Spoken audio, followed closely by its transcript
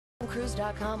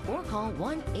Dolores.com or call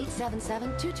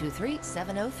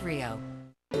 1-877-223-7030.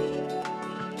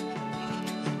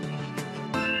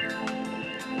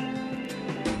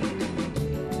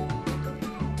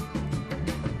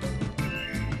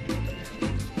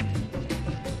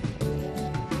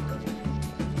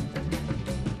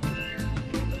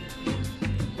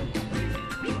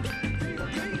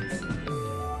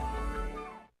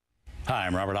 Hi,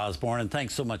 I'm Robert Osborne, and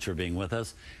thanks so much for being with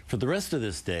us. For the rest of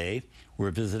this day,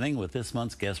 we're visiting with this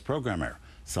month's guest programmer,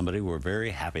 somebody we're very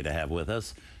happy to have with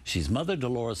us. She's Mother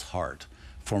Dolores Hart,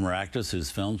 former actress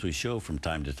whose films we show from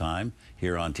time to time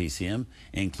here on TCM,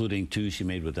 including two she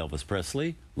made with Elvis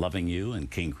Presley, Loving You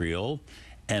and King Creole,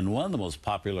 and one of the most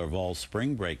popular of all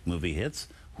spring break movie hits,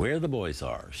 Where the Boys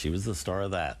Are. She was the star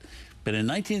of that. But in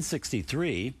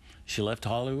 1963, she left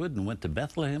Hollywood and went to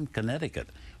Bethlehem, Connecticut,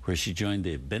 where she joined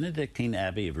the Benedictine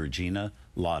Abbey of Regina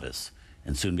Laudis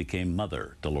and soon became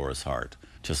Mother Dolores Hart.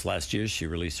 Just last year, she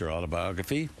released her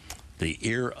autobiography, The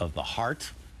Ear of the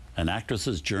Heart, an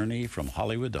actress's journey from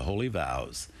Hollywood to holy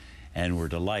vows. And we're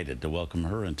delighted to welcome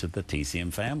her into the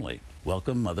TCM family.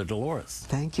 Welcome, Mother Dolores.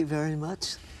 Thank you very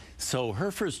much. So her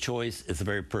first choice is a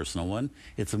very personal one.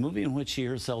 It's a movie in which she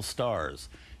herself stars.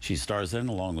 She stars in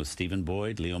along with Stephen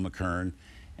Boyd, Leo McKern,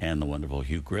 and the wonderful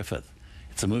Hugh Griffith.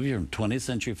 It's a movie from 20th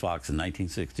Century Fox in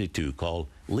 1962 called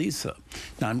Lisa.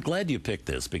 Now, I'm glad you picked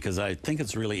this because I think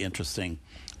it's really interesting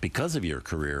because of your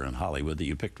career in Hollywood that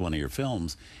you picked one of your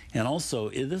films. And also,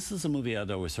 this is a movie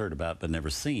I'd always heard about but never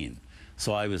seen.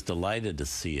 So I was delighted to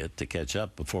see it, to catch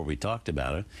up before we talked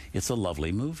about it. It's a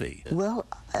lovely movie. Well,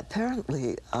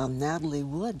 apparently, Natalie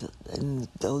Wood in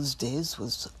those days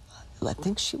was, I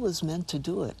think she was meant to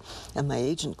do it. And my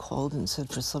agent called and said,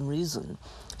 for some reason,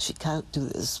 she can't do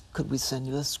this. Could we send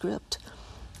you a script?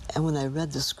 And when I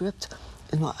read the script,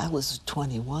 you know, I was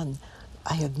 21.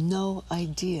 I had no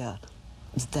idea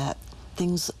that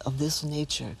things of this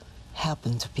nature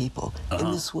happen to people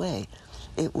in this way.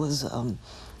 It was,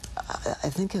 I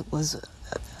think it was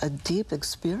a deep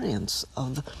experience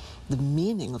of the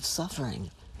meaning of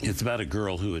suffering. It's about a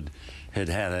girl who had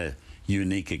a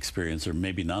unique experience, or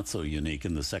maybe not so unique,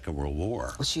 in the Second World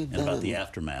War, and about the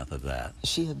aftermath of that.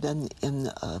 She had been in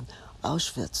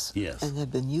Auschwitz, yes, and had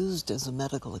been used as a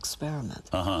medical experiment.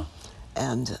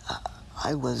 And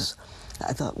I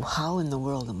thought, well, how in the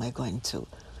world am I going to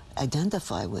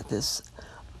identify with this?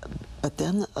 But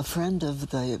then a friend of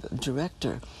the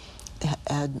director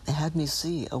had me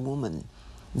see a woman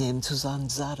named Suzanne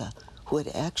Zada, who had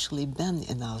actually been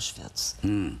in Auschwitz.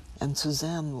 And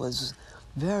Suzanne was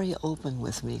very open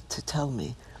with me to tell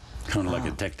me. Kind of like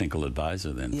a technical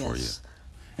advisor then for you.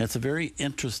 It's a very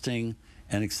interesting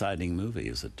and exciting movie,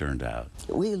 as it turned out.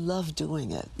 We loved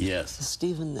doing it. Yes.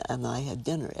 Stephen and I had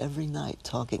dinner every night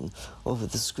talking over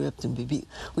the script, and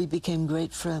we became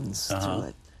great friends through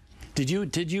it. Did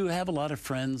you have a lot of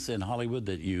friends in Hollywood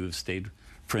that you've stayed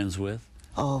friends with?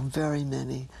 Oh, very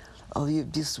many. Oh,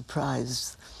 you'd be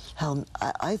surprised how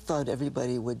I thought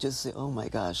everybody would just say, oh my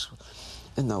gosh,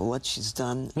 you know, what she's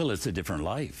done. Well, it's a different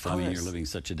life. I mean, you're living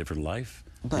such a different life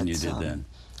than you did then.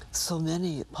 So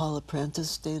many. Paula Prentice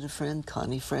stayed a friend,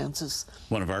 Connie Francis.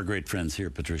 One of our great friends here,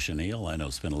 Patricia Neal, I know,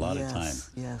 spent a lot of time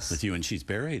with you, and she's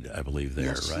buried, I believe, there,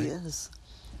 yes, right?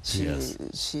 She is.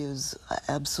 She is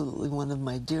absolutely one of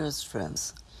my dearest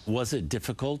friends. Was it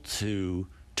difficult to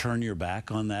turn your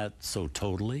back on that so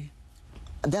totally?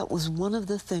 That was one of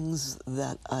the things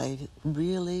that I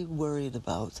really worried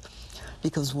about,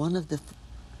 because one of the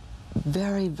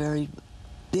very, very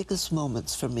biggest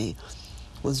moments for me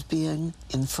was being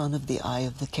in front of the eye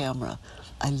of the camera.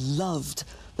 I loved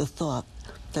the thought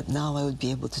that now I would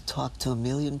be able to talk to 1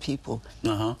 million people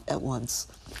at once.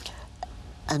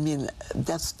 I mean,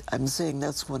 I'm saying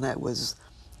that's when I was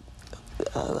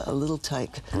a little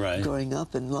tyke growing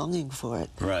up and longing for it.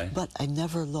 But I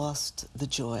never lost the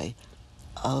joy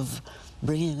of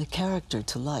bringing a character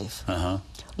to life.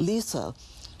 Lisa,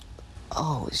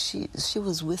 oh, she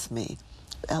was with me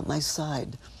at my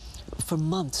side for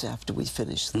months after we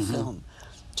finished the film,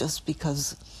 just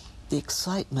because the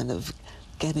excitement of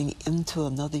getting into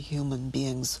another human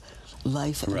being's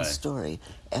life and story,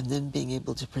 and then being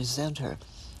able to present her,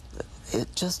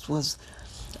 it just was,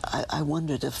 I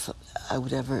wondered if I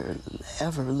would ever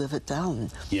live it down,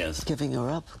 giving her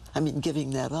up. I mean,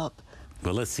 giving that up.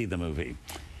 Well, let's see the movie.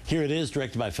 Here it is,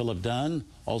 directed by Philip Dunn,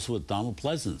 also with Donald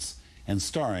Pleasance, and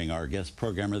starring our guest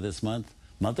programmer this month,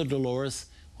 Mother Dolores,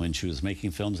 when she was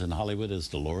making films in Hollywood as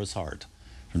Dolores Hart.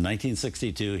 From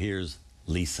 1962, here's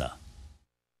Lisa.